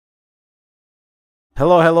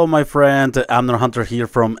Hello, my friend. Amner Hunter here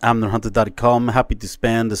from AmnerHunter.com. Happy to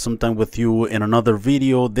spend some time with you in another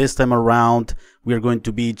video. This time around, we are going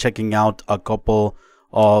to be checking out a couple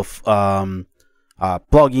of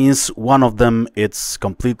plugins. One of them it's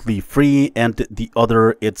completely free, and the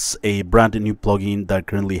other it's a brand new plugin that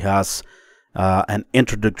currently has an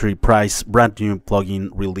introductory price. Brand new plugin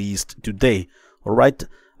released today. All right.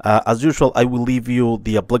 As usual, I will leave you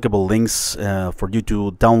the applicable links for you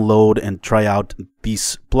to download and try out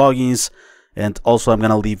these plugins, and also I'm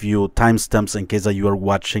gonna leave you timestamps in case that you are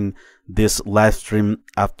watching this live stream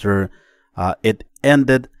after it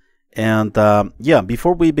ended. And yeah,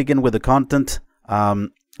 before we begin with the content,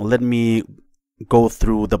 let me go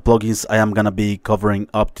through the plugins I am gonna be covering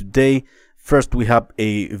up today. First, we have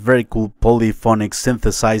a very cool polyphonic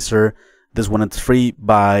synthesizer. This one is free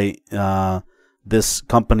by this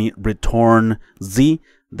company RetornZ.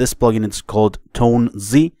 This plugin is called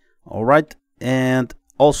Tonez. All right, and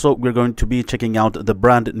also we're going to be checking out the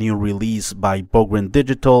brand new release by Bogren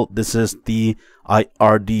Digital. This is the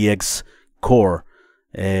IRDX core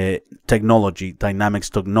technology, dynamics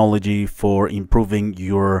technology for improving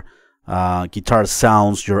your guitar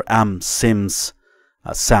sounds, your amp sims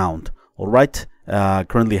sound. All right,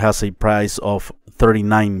 currently has a price of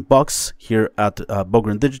 $39 here at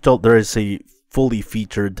Bogren Digital. There is a fully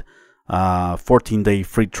featured 14-day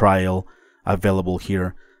free trial available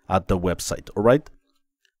here at the website. All right,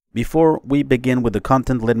 before we begin with the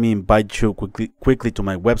content, let me invite you quickly to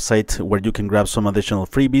my website, where you can grab some additional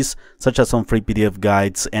freebies, such as some free PDF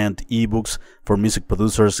guides and ebooks for music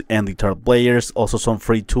producers and guitar players. Also some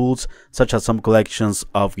free tools, such as some collections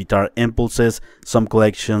of guitar impulses, some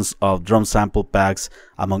collections of drum sample packs,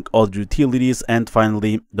 among other utilities. And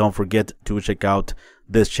finally, don't forget to check out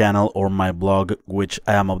this channel or my blog, which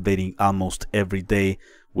I am updating almost every day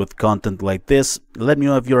with content like this. Let me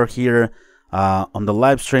know if you're here on the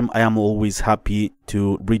live stream. I am always happy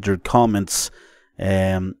to read your comments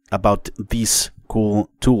about these cool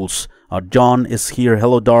tools. John is here.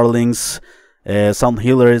 Hello, darlings. Sound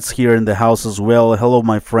Healer is here in the house as well. Hello,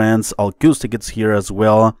 my friends. Acoustic is here as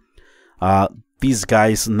well. These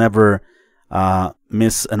guys never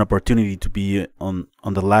miss an opportunity to be on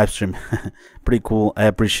the live stream. Pretty cool. I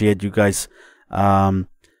appreciate you guys.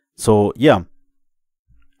 So yeah,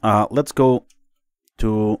 let's go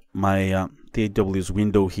to my TAW's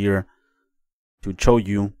window here to show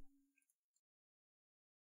you.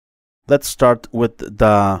 Let's start with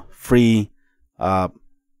the free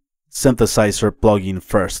synthesizer plugin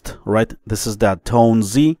first. Right, this is the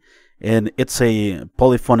Tonez, and it's a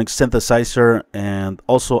polyphonic synthesizer and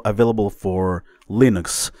also available for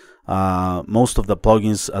Linux. Most of the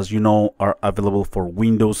plugins, as you know, are available for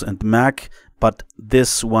Windows and Mac, but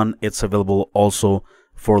this one it's available also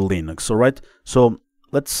for Linux. All right, so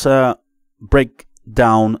let's break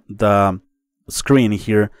down the screen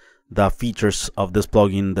here, the features of this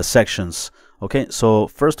plugin, the sections. Okay, so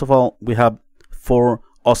first of all, we have 4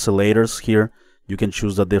 oscillators here. You can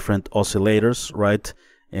choose the different oscillators, right?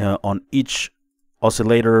 On each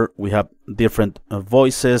oscillator we have different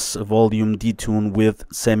voices, volume, detune, width,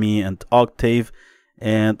 semi, and octave.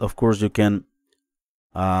 And of course you can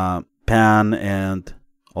pan and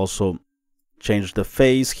also change the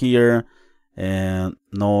phase here, and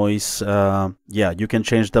noise. Yeah, you can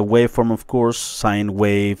change the waveform, of course, sine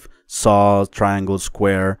wave, saw, triangle,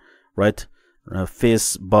 square, right?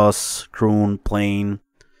 Vst Buzz, croon, plane,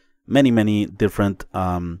 many different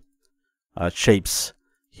shapes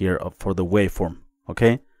here for the waveform.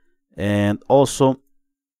 Okay, and also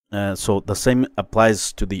so the same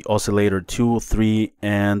applies to the oscillator 2, 3,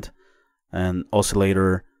 and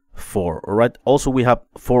oscillator 4. All right, also we have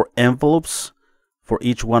 4 envelopes for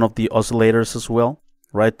each one of the oscillators as well,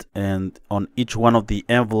 right? And on each one of the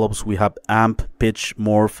envelopes we have amp, pitch,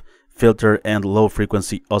 morph, filter, and low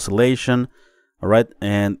frequency oscillation. All right,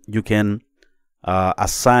 and you can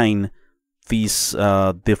assign these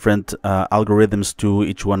different algorithms to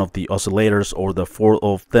each one of the oscillators, or the 4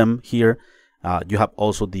 of them here. You have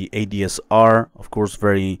also the ADSR, of course,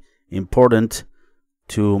 very important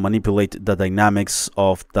to manipulate the dynamics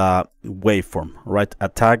of the waveform, right?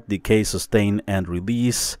 Attack, decay, sustain, and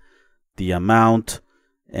release, the amount.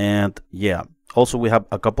 And yeah, also we have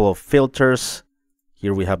a couple of filters.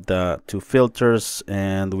 Here we have the 2 filters,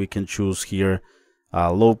 and we can choose here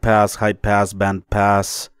low pass, high pass, band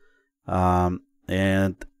pass,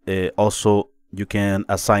 and also you can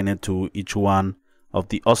assign it to each one of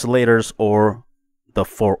the oscillators or the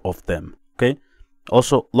 4 of them. Okay,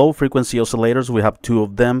 also low frequency oscillators, we have 2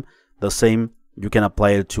 of them. The same, you can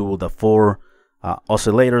apply it to the 4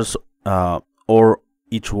 oscillators, or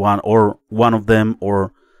each one, or one of them,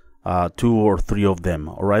 or 2 or 3 of them.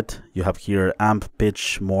 All right, you have here amp,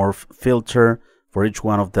 pitch, morph, filter for each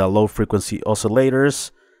one of the low frequency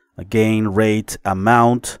oscillators, a gain, rate,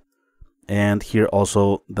 amount, and here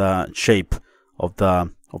also the shape of the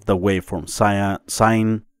waveform: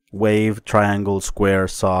 sine wave, triangle, square,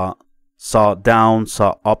 saw down,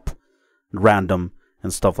 saw up, random,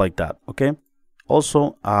 and stuff like that. Okay,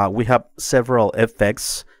 also we have several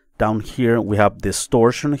effects down here. We have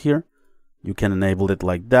distortion here. You can enable it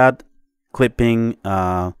like that: clipping,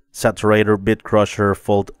 saturator, bit crusher,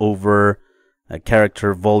 fold over,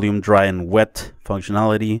 character, volume, dry and wet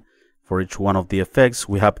functionality for each one of the effects.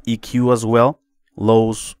 We have EQ as well: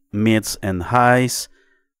 lows, mids and highs,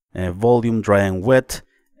 volume, dry and wet.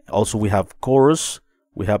 Also we have chorus.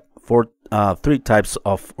 We have three types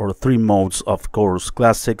of, or 3 modes of chorus: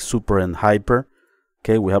 classic, super and hyper.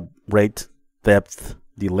 Okay, we have rate, depth,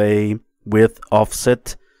 delay, width,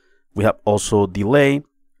 offset. We have also delay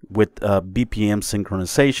with BPM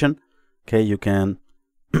synchronization. Okay, you can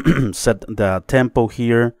set the tempo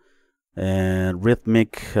here, and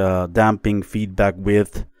rhythmic, damping, feedback,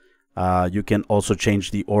 width. You can also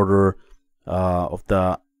change the order of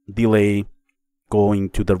the delay going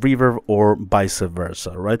to the reverb or vice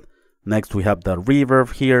versa, right? Next we have the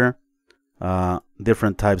reverb here,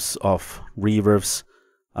 different types of reverbs,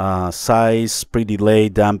 size, pre-delay,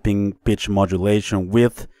 damping, pitch modulation,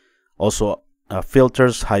 width. Also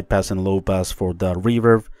filters, high pass and low pass for the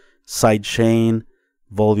reverb, side chain,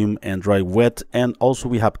 volume and dry wet. And also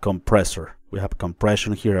we have compressor. We have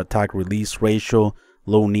compression here, attack, release, ratio,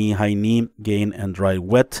 low knee, high knee, gain and dry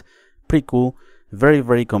wet. Pretty cool. Very,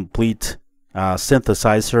 very complete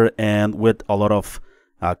synthesizer, and with a lot of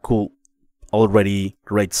cool, already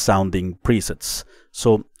great sounding presets.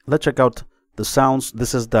 So let's check out the sounds.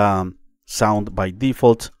 This is the sound by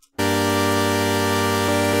default.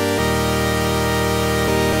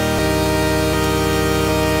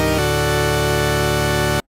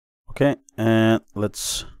 Okay, and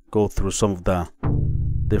let's go through some of the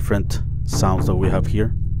different sounds that we have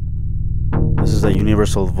here. This is the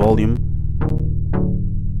universal volume.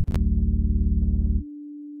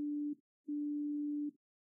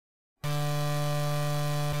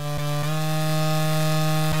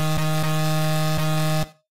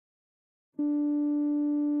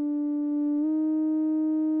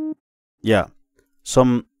 Yeah,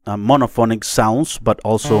 some monophonic sounds, but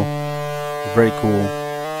also very cool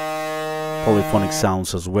polyphonic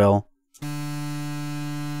sounds as well.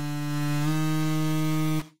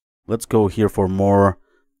 Let's go here for more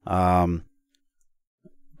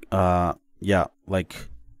yeah, like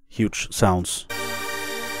huge sounds.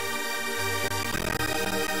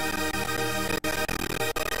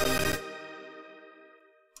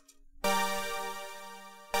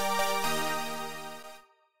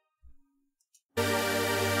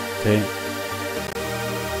 Okay,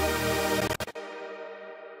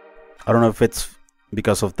 I don't know if it's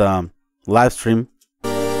because of the live stream,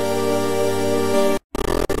 but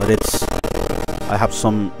I have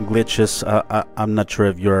some glitches. I'm not sure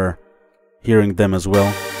if you're hearing them as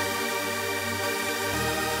well.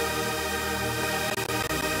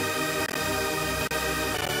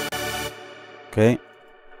 Okay.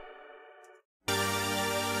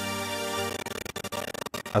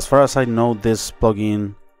 As far as I know, this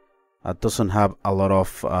plugin doesn't have a lot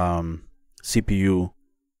of CPU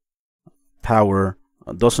power,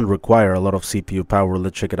 doesn't require a lot of CPU power.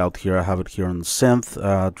 Let's check it out here. I have it here on synth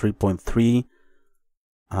 3.3.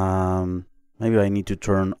 Maybe I need to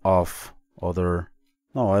turn off other.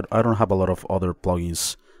 No, I don't have a lot of other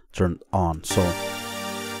plugins turned on. So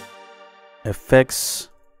effects,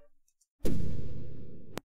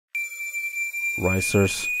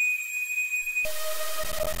 risers,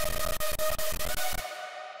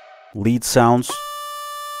 lead sounds.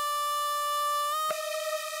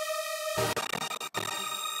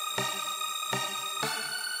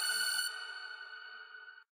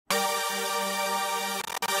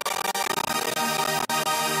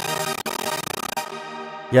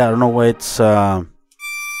 Yeah, I don't know why it's some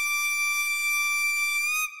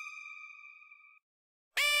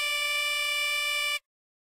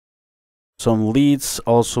leads.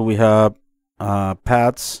 Also we have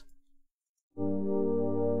pads.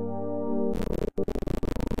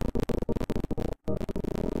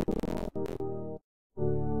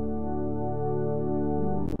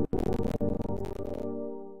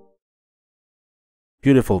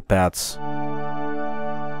 Beautiful pads.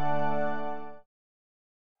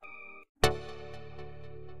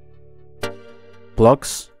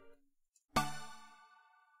 Plugs.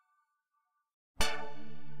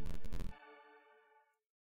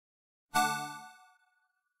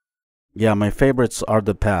 Yeah, my favorites are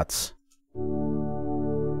the pads.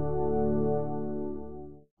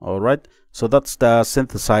 Alright, so that's the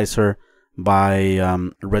synthesizer by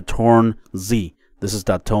RetornZ. This is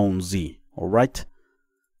the Tonez. Alright,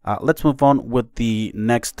 let's move on with the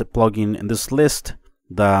next plugin in this list,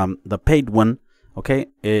 the paid one. Okay,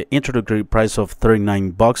 introductory price of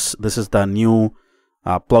 $39. This is the new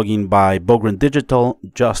plugin by Bogren Digital,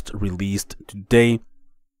 just released today.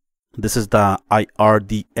 This is the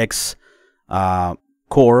IRDX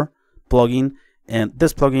core plugin, and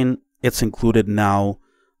this plugin, it's included now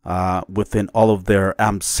within all of their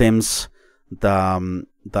amp sims, the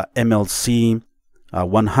MLC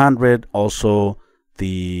 100, also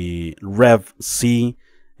the Rev C,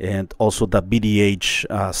 and also the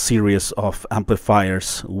BDH series of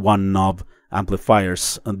amplifiers, one knob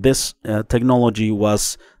amplifiers. And this technology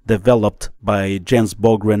was developed by Jens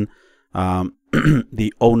Bogren,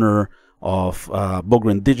 the owner of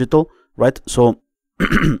Bogren Digital, right? So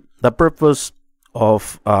the purpose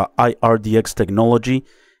of IRDX technology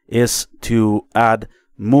is to add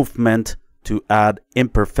movement, to add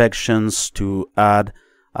imperfections, to add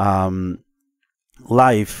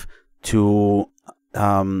life to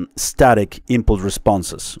static impulse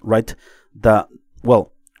responses, right? The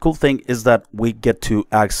cool thing is that we get to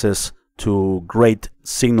access to great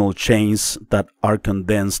signal chains that are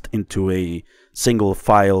condensed into a single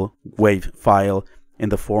file, wave file, in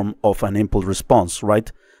the form of an impulse response,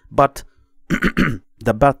 right? But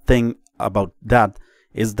the bad thing about that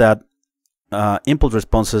is that impulse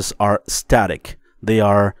responses are static. They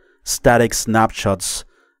are static snapshots,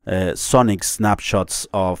 sonic snapshots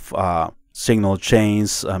of signal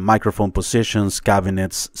chains, microphone positions,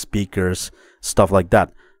 cabinets, speakers, stuff like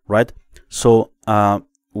that, right? So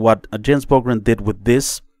what Jens Bogren did with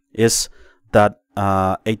this is that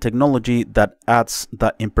a technology that adds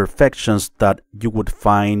the imperfections that you would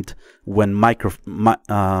find when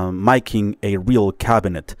miking a real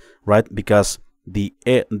cabinet, right? Because the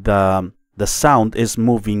sound is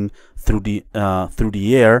moving through the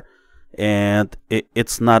air, and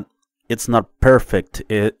it's not perfect.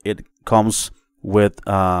 It comes with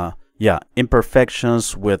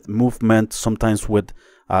imperfections, with movement, sometimes with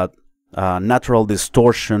natural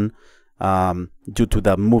distortion due to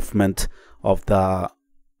the movement of the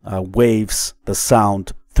waves, the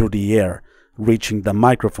sound through the air reaching the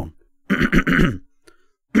microphone.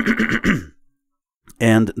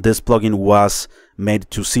 And this plugin was made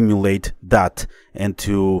to simulate that and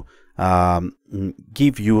to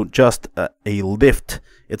give you just a lift.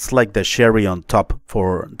 It's like the cherry on top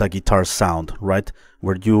for the guitar sound, right?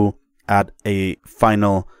 Where you add a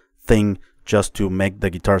final thing just to make the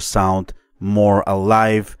guitar sound more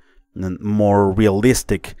alive and more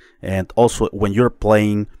realistic. And also when you're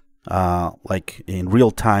playing like in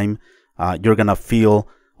real time, you're gonna feel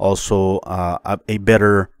also a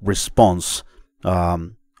better response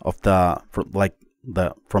of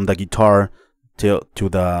from the guitar to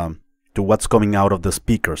what's coming out of the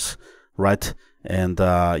speakers, right? And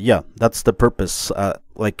yeah, that's the purpose,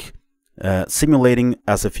 simulating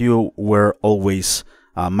as if you were always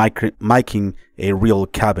miking a real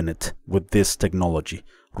cabinet with this technology,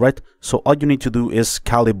 right? So all you need to do is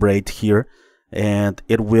calibrate here, and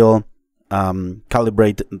it will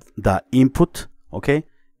calibrate the input. Okay,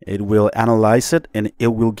 it will analyze it, and it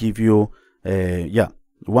will give you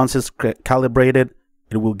once it's calibrated,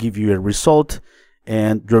 it will give you a result,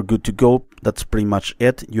 and you're good to go. That's pretty much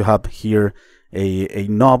it. You have here a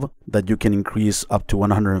knob that you can increase up to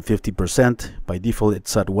 150%. By default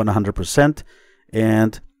it's at 100%,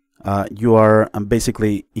 and you are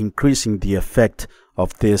basically increasing the effect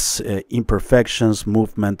of this imperfections,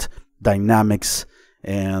 movement, dynamics,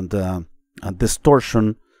 and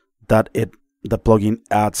distortion that the plugin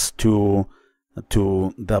adds to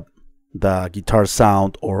the guitar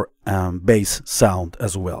sound or bass sound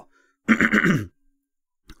as well.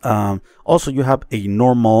 Also, you have a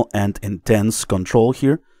normal and intense control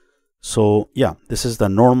here. So yeah, this is the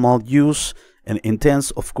normal use, and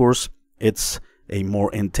intense, of course, it's a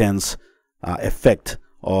more intense effect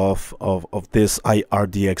of this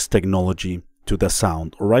IRDX technology to the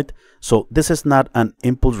sound. All right, so this is not an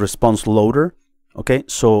impulse response loader. Okay,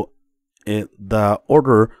 so the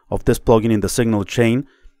order of this plugin in the signal chain,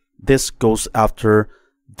 this goes after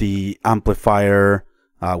the amplifier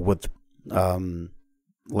with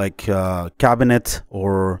cabinet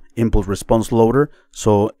or impulse response loader.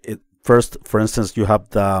 So first, for instance, you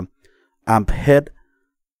have the amp head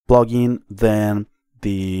plugin, then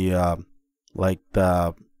the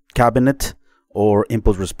the cabinet or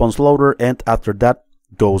impulse response loader, and after that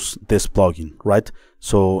goes this plugin, right?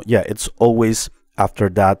 So yeah, it's always after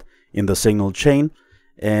that in the signal chain.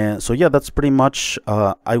 And so yeah, that's pretty much,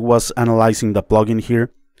 I was analyzing the plugin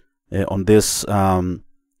here on this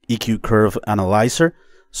EQ curve analyzer.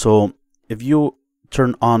 So if you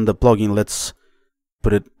turn on the plugin, let's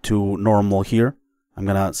put it to normal here. I'm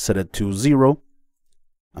gonna set it to 0.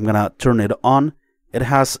 I'm gonna turn it on. It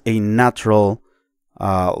has a natural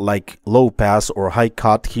like low pass or high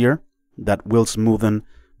cut here that will smoothen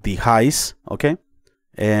the highs. Okay,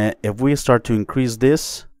 and if we start to increase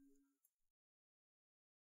this,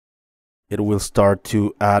 it will start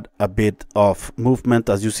to add a bit of movement.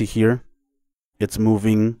 As you see here, it's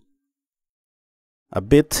moving a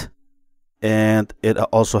bit, and it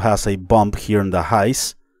also has a bump here in the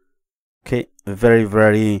highs. Okay,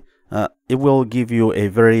 very it will give you a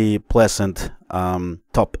very pleasant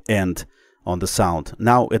top end on the sound.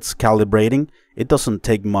 Now it's calibrating. It doesn't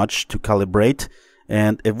take much to calibrate,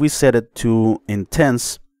 and if we set it to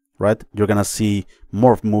intense, right, you're gonna see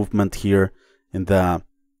more movement here in the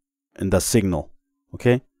signal.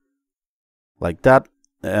 Okay, like that.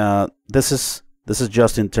 This is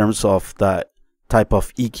just in terms of the type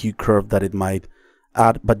of EQ curve that it might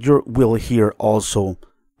add, but you will hear also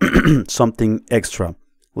something extra,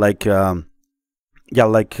 like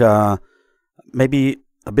maybe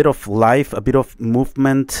a bit of life, a bit of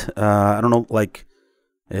movement. I don't know, like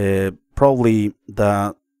probably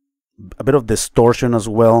a bit of distortion as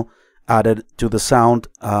well added to the sound,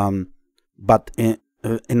 but in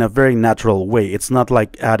a very natural way. It's not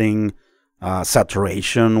like adding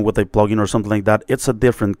saturation with a plugin or something like that. It's a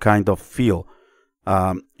different kind of feel,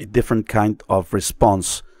 a different kind of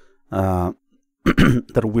response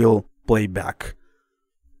that will play back.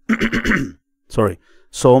 Sorry.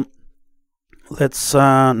 So let's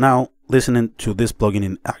now listen to this plugin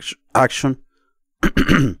in action.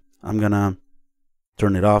 I'm gonna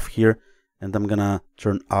turn it off here, and I'm gonna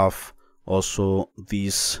turn off also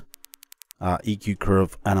these EQ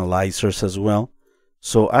curve analyzers as well.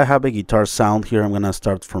 So I have a guitar sound here. I'm gonna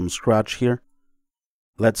start from scratch here.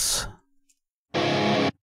 Let's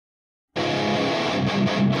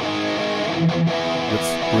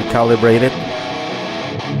recalibrate it.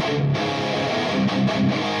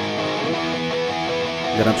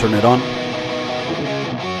 I'm gonna turn it on.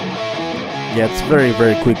 Yeah, it's very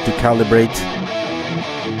quick to calibrate.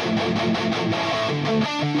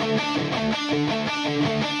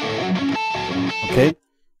 Okay,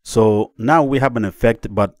 so now we have an effect,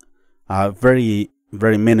 but very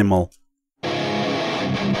minimal.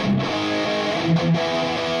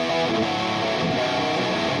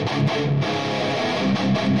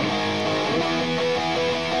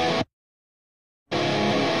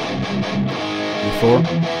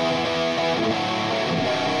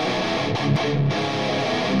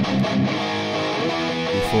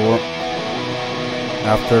 Before,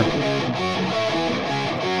 after.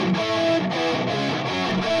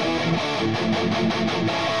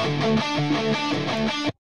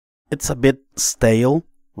 It's a bit stale,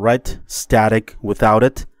 right? Static without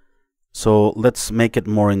it. So let's make it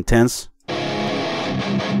more intense.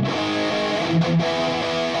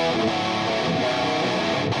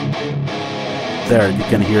 There, you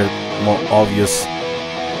can hear it more obvious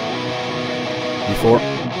before.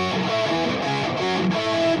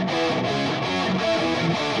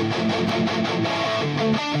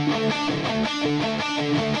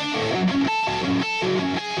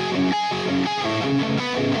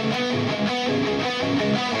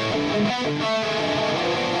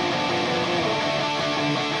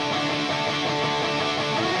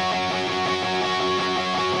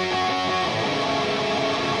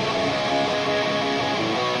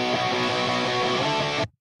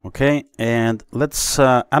 Okay, and let's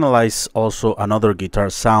analyze also another guitar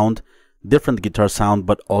sound, different guitar sound,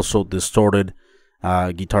 but also distorted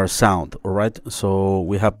guitar sound. All right, so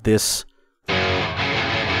we have this.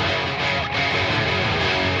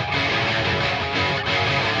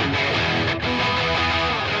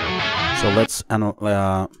 So let's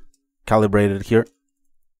calibrate it here,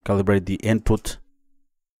 calibrate the input.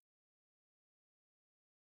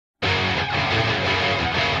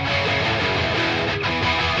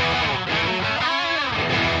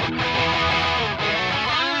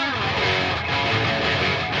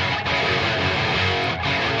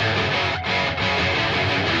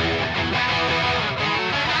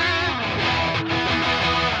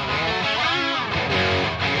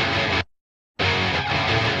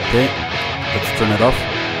 Okay, let's turn it off.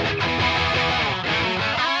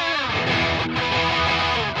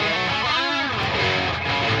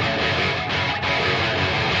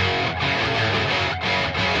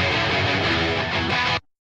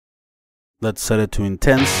 Let's set it to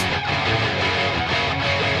intense.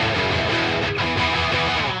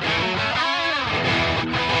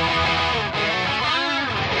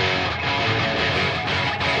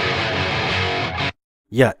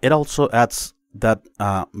 yeah, it also adds that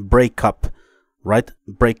breakup, right?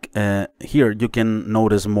 Here you can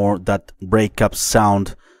notice more that breakup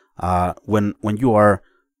sound when you are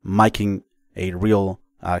miking a real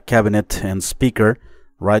cabinet and speaker,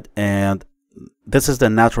 right? And this is the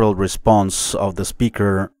natural response of the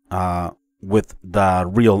speaker with the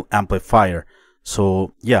real amplifier.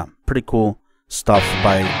 So yeah, pretty cool stuff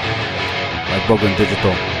by Bogren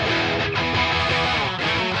Digital.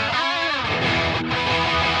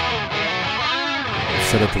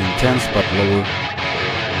 Set it to intense but lower.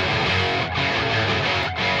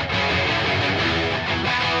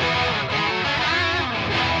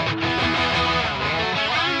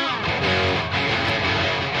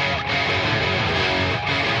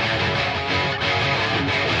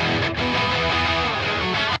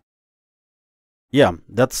 Yeah,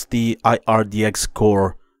 that's the IRDX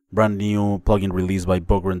Core, brand new plugin released by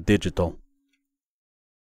Bogren Digital.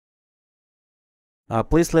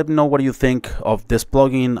 Please let me know what you think of this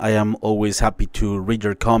plugin. I am always happy to read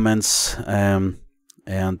your comments and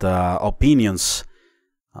opinions.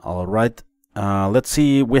 All right, let's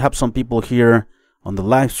see. We have some people here on the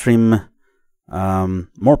live stream.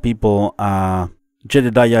 More people.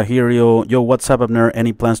 Jedediah Hero, yo, what's up, Abner?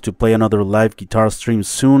 Any plans to play another live guitar stream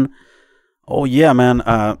soon? Oh yeah, man.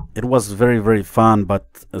 It was very, very fun,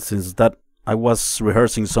 but since that I was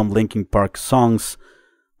rehearsing some Linkin Park songs,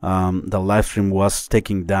 the live stream was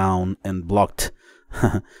taken down and blocked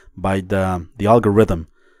by the algorithm.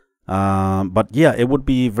 But yeah, it would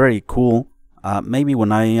be very cool. Maybe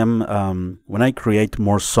when I create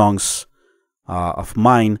more songs of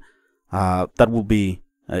mine, that will be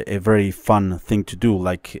a very fun thing to do,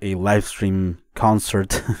 like a live stream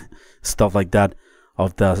concert, stuff like that,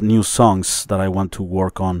 of the new songs that I want to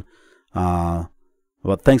work on.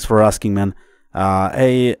 But thanks for asking, man.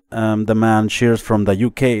 Hey, the man cheers from the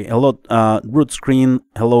UK. Hello, Root Screen.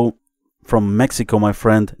 Hello from Mexico, my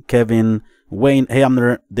friend. Kevin, Wayne. Hey,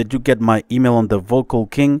 Amner, did you get my email on the Vocal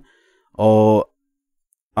King? Oh,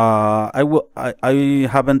 I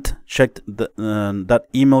haven't checked that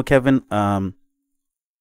email, Kevin. I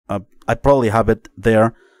probably have it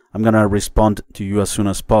there. I'm gonna respond to you as soon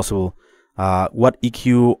as possible. What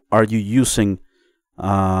EQ are you using?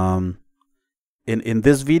 In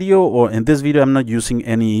this video, I'm not using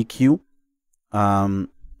any EQ.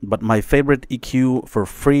 But my favorite EQ for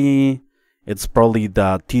free, it's probably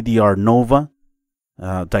the TDR Nova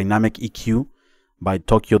Dynamic EQ by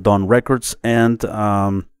Tokyo Dawn Records, and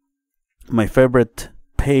my favorite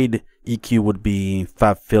paid EQ would be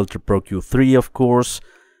FabFilter Pro Q3, of course,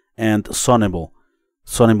 and Sonable,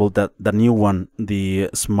 that the new one, the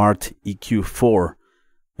Smart EQ4.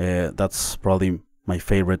 That's probably my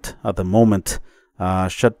favorite at the moment.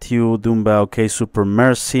 Chateau, Dumba, okay, Super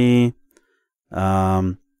Merci.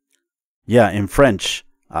 Yeah, in French.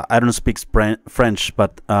 I don't speak French,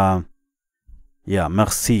 but yeah,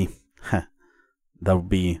 merci. That would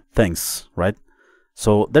be thanks, right?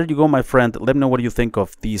 So there you go, my friend. Let me know what you think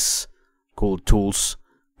of these cool tools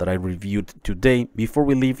that I reviewed today. Before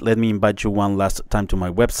we leave, let me invite you one last time to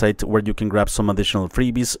my website, where you can grab some additional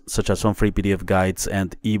freebies, such as some free PDF guides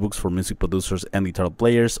and ebooks for music producers and guitar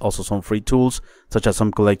players. Also some free tools, such as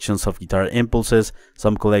some collections of guitar impulses,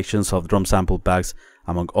 some collections of drum sample packs,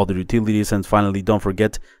 among other utilities. And finally, don't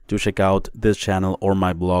forget to check out this channel or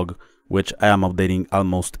my blog, which I am updating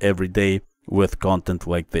almost every day with content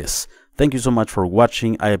like this. Thank you so much for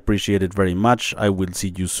watching. I appreciate it very much. I will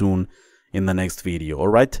see you soon in the next video. All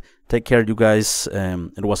right, take care, you guys.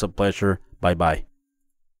 It was a pleasure. Bye bye.